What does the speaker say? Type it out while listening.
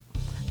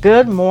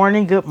Good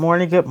morning, good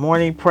morning, good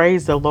morning.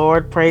 Praise the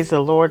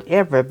Lord,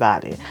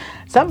 everybody.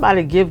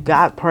 Somebody give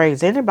God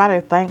praise.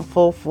 Anybody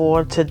thankful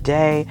for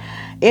today?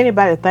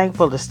 Anybody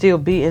thankful to still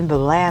be in the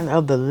land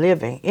of the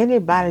living?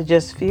 Anybody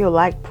just feel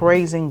like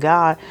praising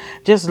God?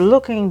 Just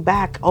looking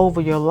back over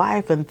your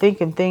life and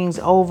thinking things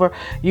over,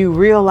 you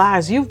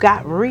realize you've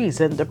got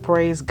reason to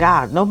praise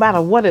God. No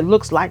matter what it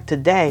looks like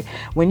today,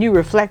 when you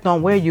reflect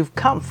on where you've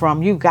come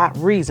from, you've got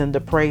reason to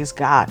praise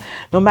God.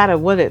 No matter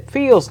what it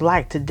feels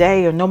like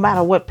today, or no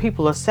matter what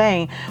people are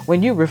saying,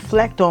 when you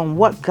reflect on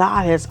what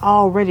God has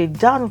already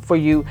done for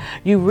you,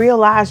 you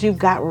realize you've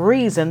got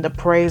reason to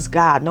praise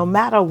God. No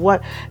matter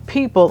what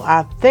people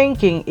are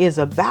thinking is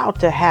about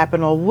to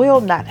happen or will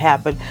not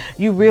happen,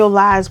 you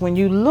realize when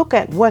you look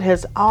at what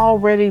has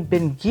already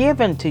been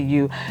given to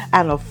you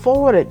and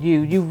afforded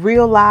you, you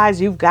realize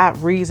you've got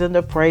reason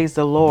to praise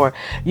the Lord.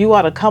 You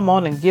ought to come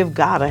on and give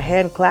God a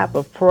hand clap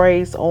of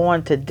praise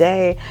on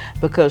today,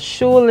 because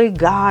surely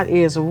God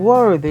is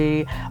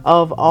worthy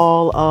of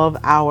all of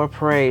our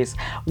praise.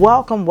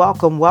 Welcome,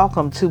 welcome,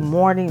 welcome to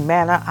Morning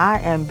Manna. I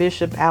am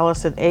Bishop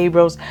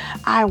Abrams.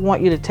 I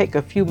want you to take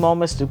a few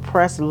moments to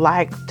press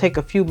like, take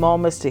a few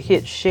moments to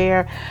hit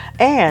share.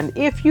 And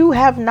if you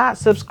have not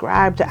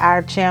subscribed to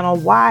our channel,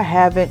 why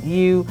haven't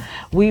you?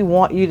 We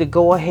want you to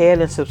go ahead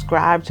and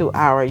subscribe to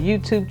our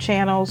YouTube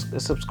channels,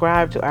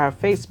 subscribe to our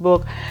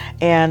Facebook,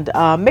 and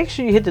make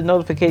sure you hit the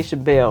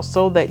notification bell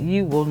so that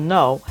you will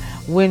know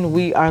when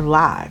we are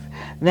live.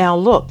 Now,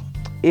 look.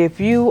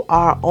 If you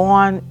are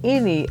on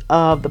any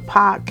of the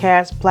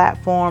podcast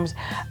platforms,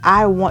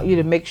 I want you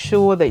to make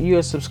sure that you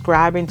are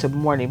subscribing to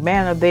Morning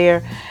Manna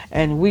there.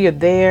 And we are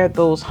there.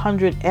 Those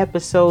 100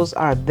 episodes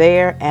are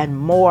there and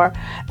more.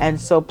 And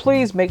so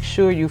please make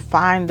sure you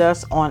find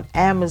us on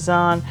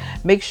Amazon.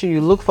 Make sure you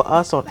look for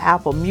us on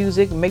Apple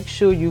Music. Make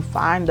sure you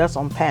find us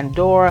on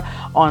Pandora,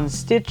 on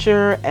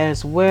Stitcher,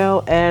 as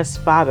well as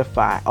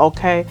Spotify.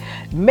 Okay?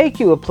 Make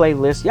you a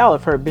playlist. Y'all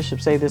have heard Bishop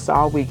say this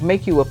all week.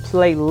 Make you a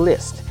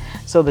playlist,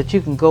 so that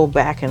you can go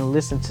back and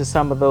listen to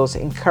some of those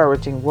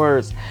encouraging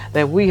words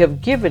that we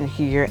have given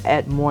here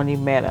at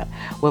Morning Manna.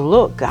 Well,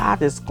 look,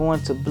 God is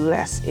going to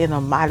bless in a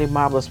mighty,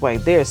 marvelous way.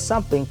 There's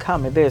something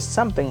coming. There's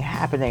something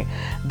happening.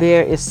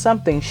 There is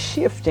something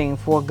shifting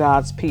for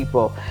God's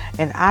people.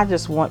 And I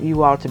just want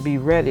you all to be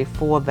ready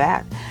for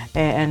that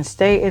and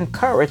stay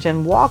encouraged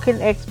and walk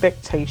in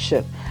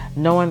expectation,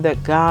 knowing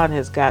that God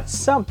has got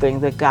something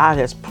that God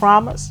has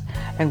promised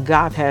and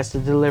God has to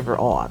deliver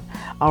on.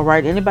 All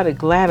right. Anybody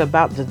glad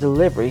about the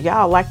delivery?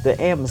 Y'all like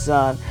the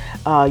Amazon.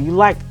 You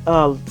like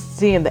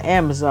seeing the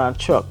Amazon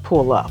truck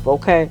pull up.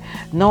 OK,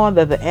 knowing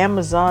that the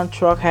Amazon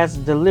truck has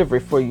a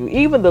delivery for you.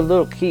 Even the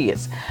little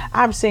kids.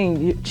 I've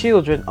seen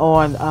children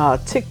on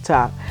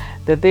TikTok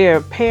that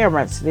their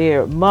parents,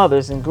 their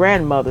mothers and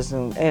grandmothers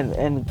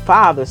and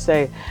fathers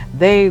say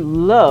they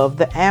love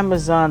the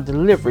Amazon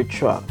delivery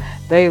truck.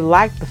 They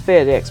like the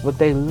FedEx, but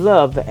they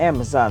love the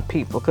Amazon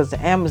people because the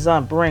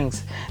Amazon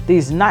brings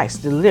these nice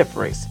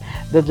deliveries.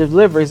 The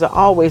deliveries are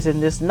always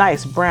in this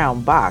nice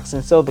brown box.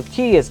 And so the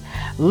kids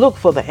look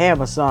for the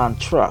Amazon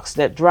trucks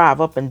that drive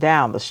up and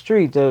down the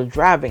street, that are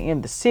driving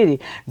in the city,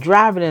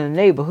 driving in the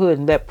neighborhood,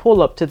 and that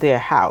pull up to their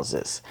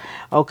houses.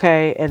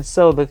 Okay. And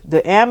so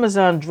the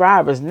Amazon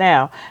drivers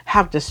now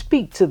have to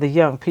speak to the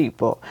young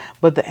people,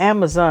 but the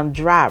Amazon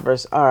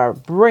drivers are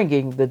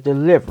bringing the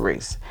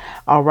deliveries.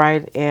 All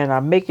right. And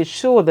are making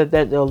sure that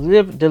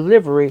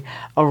delivery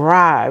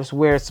arrives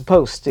where it's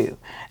supposed to.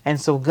 And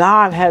so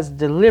God has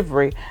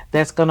delivery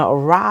that's going to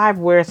arrive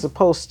where it's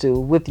supposed to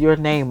with your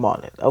name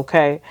on it.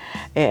 Okay.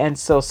 And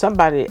so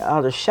somebody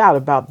ought to shout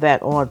about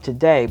that on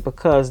today,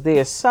 because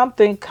there's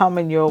something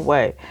coming your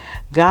way.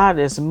 God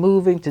is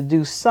moving to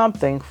do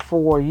something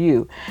for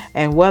you.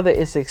 And whether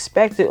it's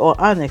expected or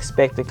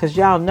unexpected, because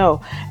y'all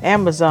know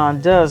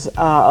Amazon does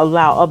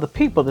allow other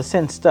people to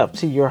send stuff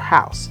to your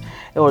house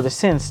or to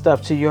send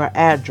stuff to your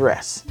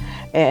address.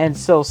 And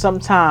so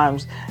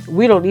sometimes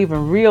we don't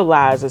even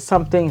realize that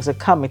some things are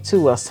coming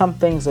to us. Some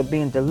things are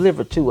being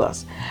delivered to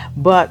us.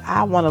 But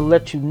I want to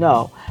let you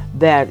know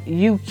that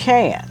you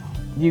can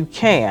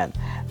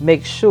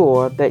make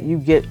sure that you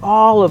get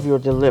all of your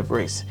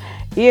deliveries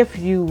if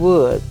you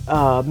would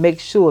make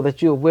sure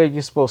that you're where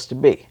you're supposed to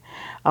be.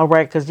 All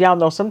right, because y'all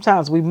know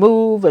sometimes we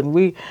move and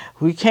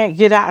we can't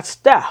get our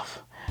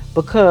stuff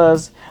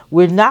because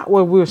we're not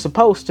where we're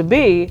supposed to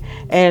be,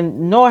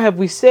 and nor have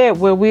we said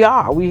where we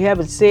are. We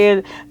haven't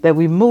said that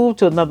we moved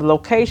to another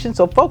location,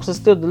 so folks are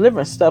still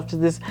delivering stuff to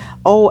this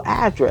old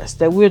address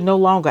that we're no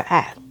longer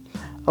at.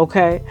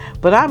 Okay,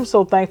 but I'm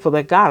so thankful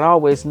that God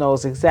always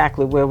knows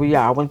exactly where we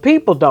are. When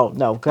people don't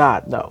know,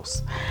 God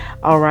knows.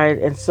 All right.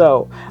 And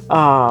so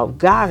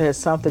God has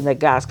something that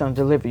God's going to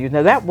deliver you.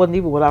 Now, that wasn't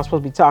even what I was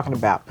supposed to be talking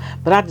about,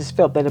 but I just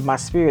felt that in my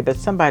spirit that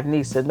somebody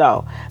needs to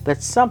know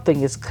that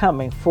something is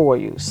coming for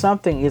you.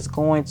 Something is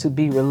going to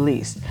be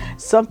released.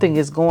 Something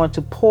is going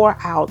to pour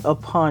out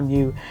upon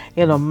you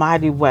in a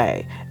mighty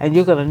way. And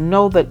you're going to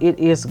know that it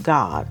is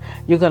God.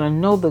 You're going to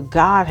know that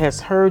God has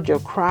heard your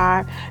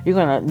cry. You're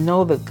going to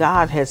know that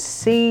God has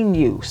seen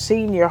you,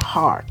 seen your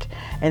heart,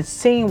 and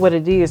seeing what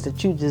it is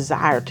that you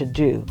desire to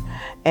do.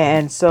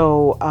 And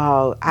so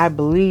I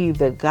believe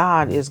that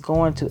God is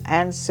going to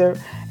answer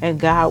and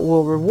God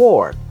will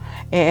reward.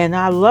 And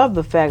I love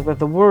the fact that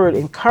the word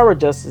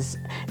encourages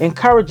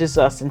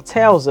us and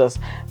tells us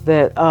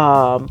that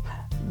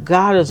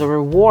God is a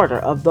rewarder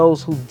of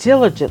those who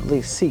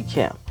diligently seek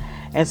him.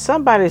 And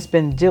somebody's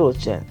been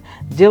diligent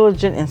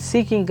in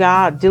seeking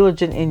God,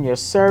 diligent in your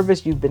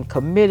service. You've been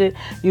committed.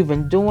 You've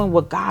been doing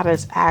what God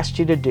has asked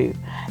you to do.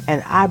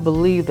 And I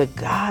believe that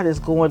God is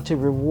going to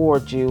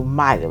reward you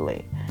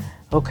mightily.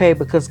 Okay,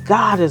 because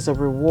God is a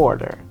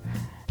rewarder.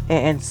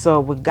 And so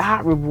when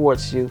God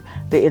rewards you,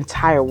 the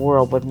entire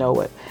world would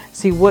know it.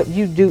 See, what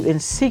you do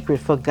in secret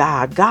for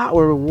God, God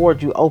will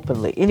reward you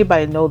openly.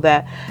 Anybody know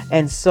that?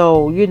 And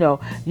so,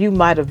 you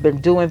might have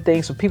been doing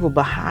things for people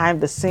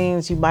behind the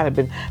scenes. You might have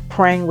been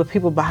praying with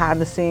people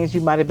behind the scenes.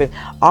 You might have been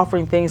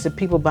offering things to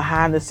people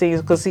behind the scenes.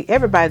 Because see,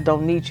 everybody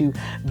don't need you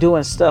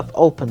doing stuff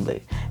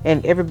openly.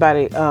 And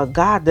everybody,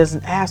 God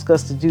doesn't ask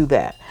us to do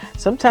that.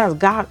 Sometimes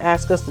God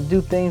asks us to do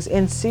things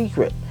in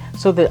secret,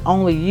 so that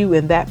only you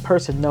and that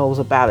person knows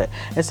about it.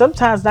 And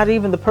sometimes not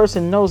even the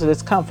person knows that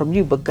it's come from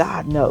you, but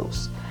God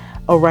knows.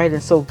 All right.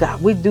 And so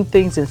God, we do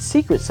things in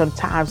secret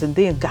sometimes, and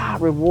then God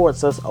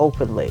rewards us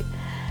openly.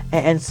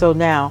 And so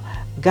now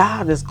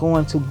God is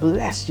going to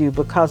bless you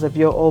because of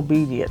your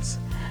obedience.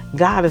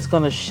 God is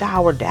going to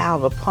shower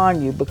down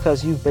upon you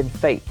because you've been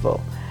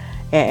faithful.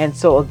 And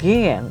so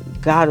again,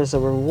 God is a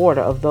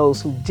rewarder of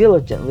those who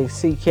diligently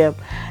seek him,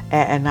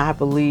 and I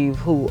believe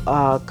who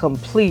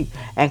complete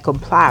and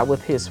comply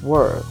with his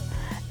word.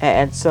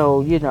 And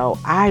so,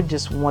 I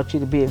just want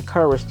you to be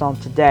encouraged on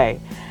today,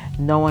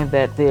 knowing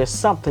that there's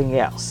something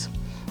else.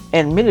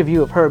 And many of you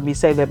have heard me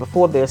say that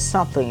before, there's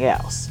something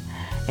else.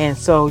 And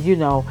so,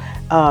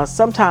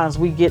 sometimes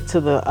we get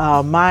to the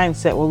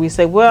mindset where we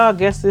say, well, I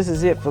guess this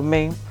is it for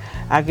me.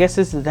 I guess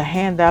this is the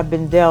hand I've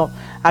been dealt.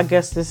 I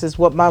guess this is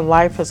what my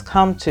life has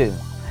come to.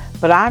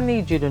 But I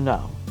need you to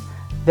know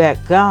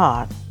that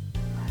God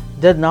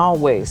doesn't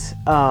always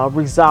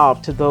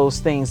resolve to those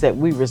things that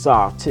we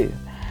resolve to.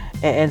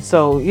 And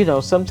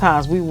so,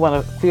 sometimes we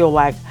want to feel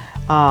like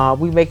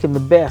we're making the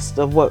best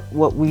of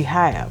what we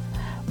have.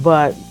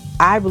 But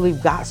I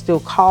believe God still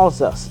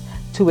calls us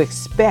to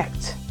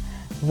expect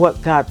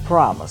what God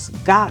promised.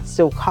 God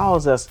still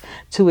calls us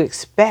to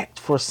expect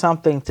for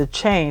something to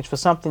change, for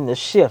something to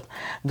shift.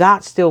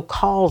 God still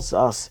calls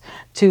us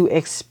to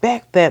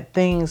expect that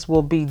things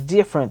will be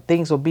different,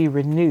 things will be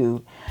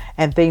renewed,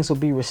 and things will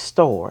be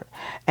restored.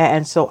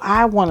 And so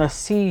I want to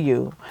see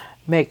you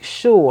make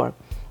sure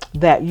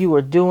that you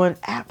are doing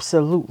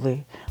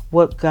absolutely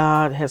what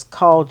God has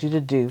called you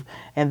to do,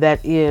 and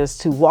that is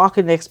to walk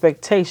in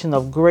expectation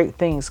of great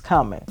things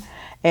coming,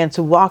 and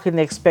to walk in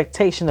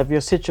expectation of your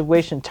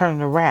situation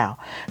turning around,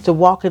 to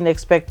walk in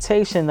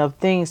expectation of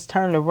things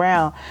turning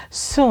around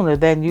sooner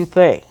than you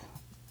think.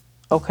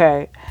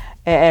 Okay?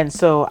 And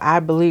so I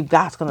believe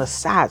God's going to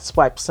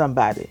sideswipe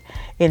somebody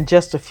in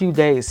just a few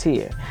days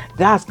here.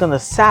 God's going to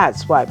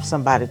sideswipe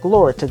somebody,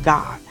 glory to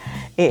God,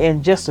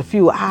 in just a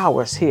few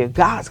hours here.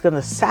 God's going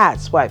to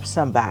sideswipe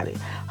somebody,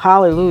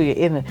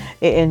 hallelujah,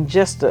 in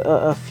just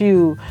a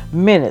few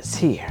minutes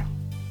here.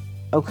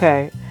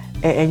 Okay?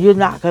 And you're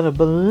not going to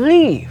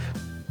believe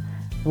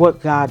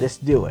what God is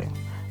doing.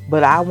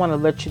 But I want to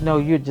let you know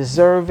you're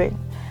deserving.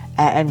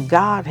 And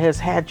God has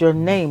had your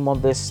name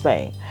on this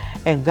thing.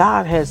 And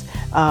God has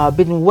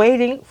been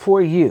waiting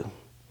for you.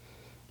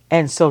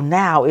 And so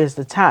now is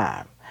the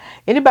time.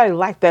 Anybody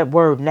like that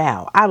word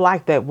now? I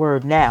like that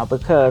word now,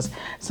 because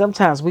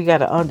sometimes we got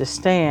to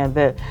understand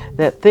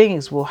that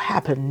things will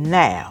happen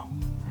now.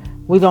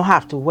 We don't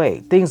have to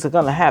wait. Things are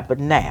going to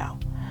happen now.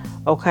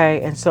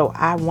 Okay? And so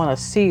I want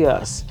to see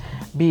us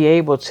be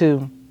able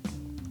to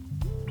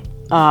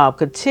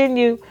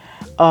continue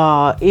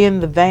in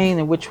the vein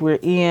in which we're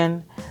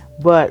in,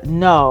 but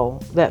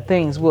know that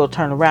things will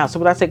turn around. So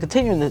when I say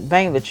continue in the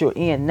vein that you're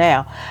in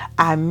now,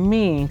 I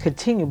mean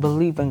continue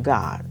believing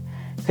God.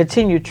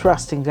 Continue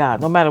trusting God,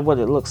 no matter what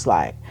it looks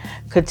like.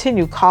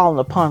 Continue calling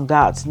upon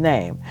God's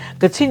name.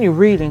 Continue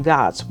reading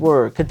God's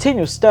word.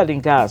 Continue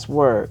studying God's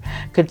word.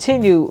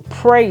 Continue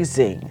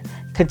praising.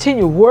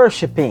 Continue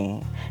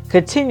worshiping.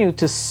 Continue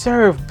to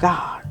serve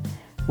God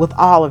with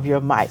all of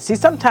your might. See,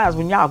 sometimes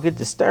when y'all get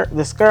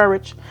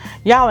discouraged,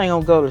 y'all ain't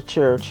gonna go to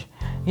church.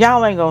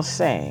 Y'all ain't gonna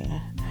sing.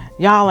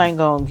 Y'all ain't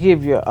gonna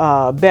give your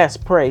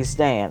best praise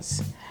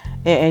dance.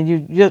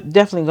 And you're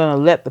definitely gonna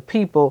let the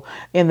people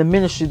in the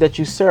ministry that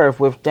you serve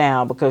with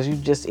down, because you're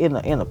just in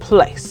a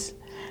place.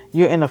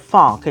 You're in a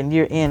funk, and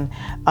you're in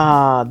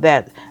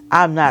that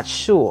I'm not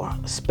sure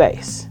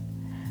space.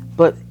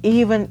 But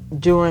even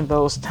during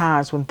those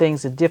times when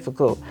things are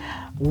difficult,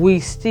 we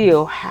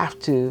still have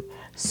to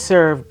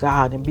serve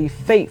God and be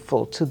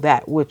faithful to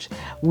that which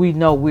we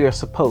know we are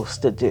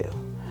supposed to do.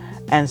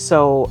 And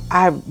so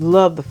I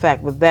love the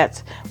fact that that's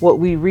what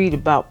we read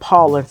about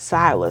Paul and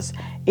Silas.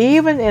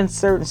 Even in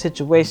certain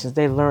situations,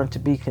 they learned to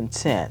be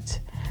content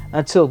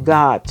until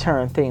God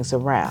turned things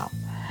around,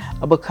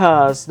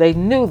 because they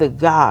knew that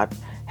God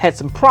had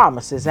some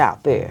promises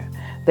out there.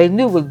 They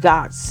knew what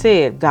God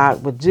said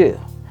God would do.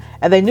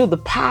 And they knew the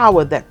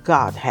power that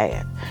God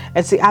had.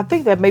 And see, I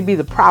think that may be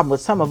the problem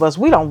with some of us.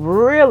 We don't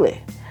really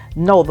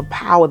know the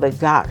power that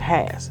God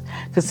has.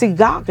 Because see,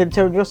 God can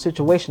turn your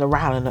situation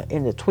around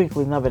in the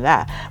twinkling of an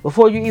eye.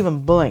 Before you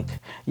even blink,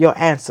 your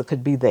answer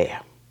could be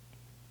there.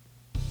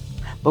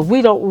 But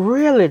we don't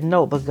really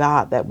know the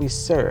God that we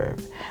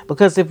serve.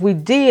 Because if we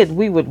did,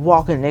 we would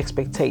walk in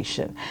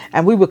expectation.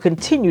 And we would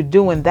continue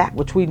doing that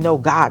which we know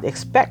God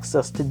expects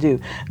us to do.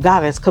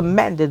 God has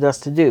commanded us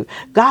to do.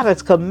 God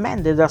has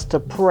commanded us to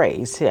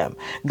praise Him.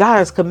 God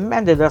has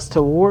commanded us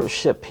to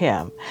worship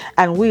Him.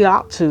 And we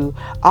ought to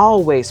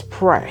always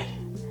pray.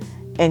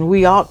 And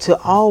we ought to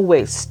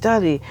always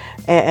study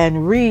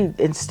and read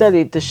and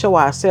study to show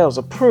ourselves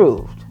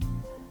approved.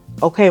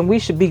 Okay, and we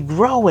should be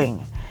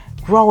growing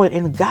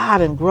in God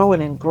and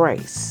growing in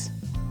grace.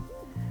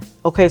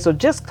 Okay, so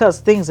just because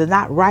things are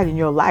not right in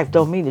your life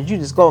don't mean that you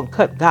just go and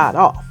cut God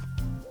off.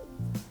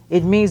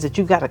 It means that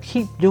you got to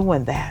keep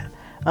doing that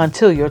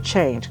until your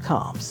change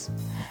comes.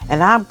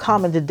 And I'm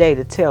coming today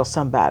to tell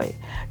somebody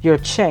your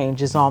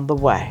change is on the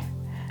way.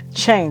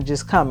 Change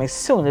is coming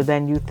sooner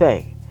than you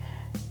think.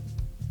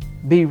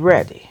 Be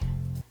ready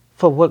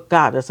for what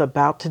God is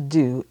about to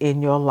do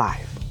in your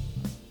life.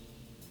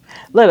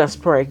 Let us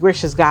pray.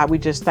 Gracious God, we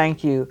just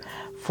thank you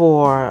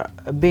for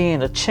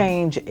being a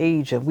change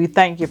agent. We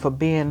thank you for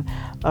being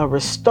a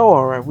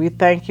restorer. We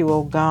thank you,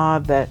 oh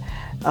God, that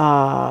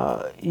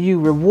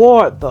you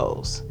reward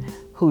those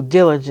who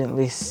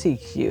diligently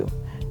seek you.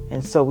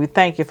 And so we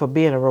thank you for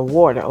being a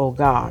rewarder, oh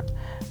God.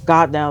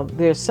 God, now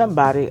there's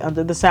somebody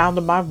under the sound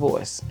of my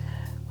voice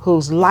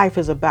whose life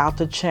is about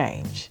to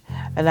change.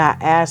 And I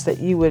ask that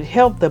you would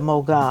help them,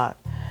 oh God,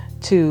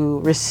 to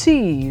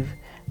receive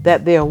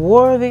that they're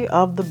worthy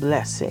of the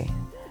blessing.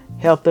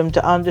 Help them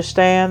to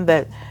understand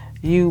that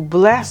you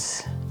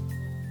bless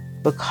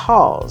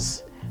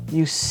because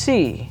you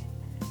see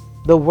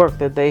the work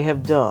that they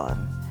have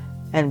done,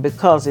 and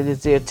because it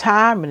is their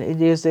time and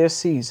it is their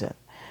season.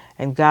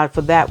 And God,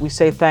 for that we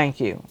say thank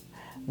you.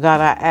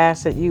 God, I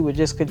ask that you would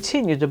just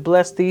continue to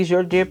bless these,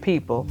 your dear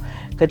people.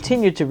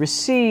 Continue to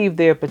receive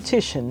their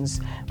petitions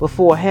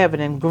before heaven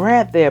and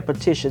grant their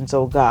petitions,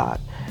 oh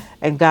God.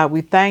 And God,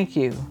 we thank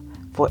you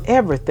for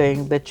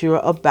everything that you're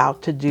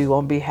about to do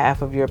on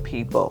behalf of your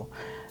people.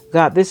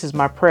 God, this is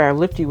my prayer. I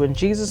lift you in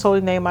Jesus'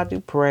 holy name. I do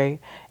pray.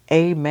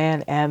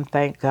 Amen and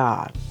thank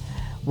God.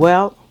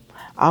 Well,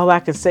 all I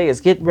can say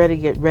is get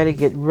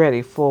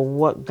ready for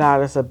what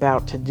God is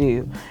about to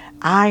do.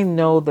 I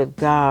know that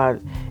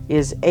God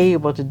is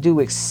able to do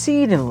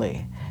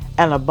exceedingly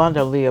and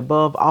abundantly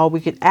above all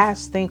we could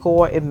ask, think,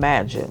 or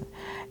imagine.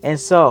 And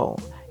so,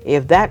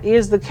 if that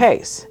is the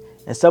case,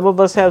 and some of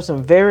us have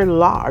some very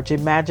large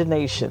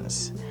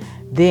imaginations,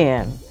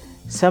 then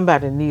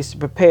somebody needs to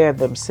prepare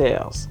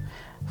themselves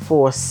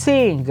for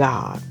seeing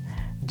God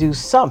do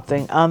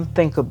something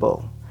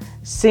unthinkable,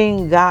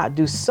 seeing God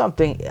do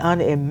something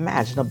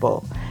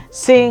unimaginable,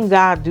 seeing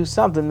God do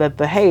something that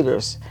the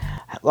haters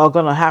are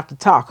going to have to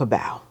talk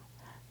about.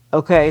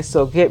 Okay,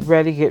 so get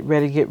ready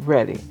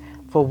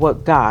for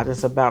what God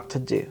is about to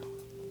do.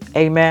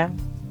 Amen.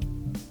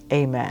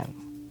 Amen.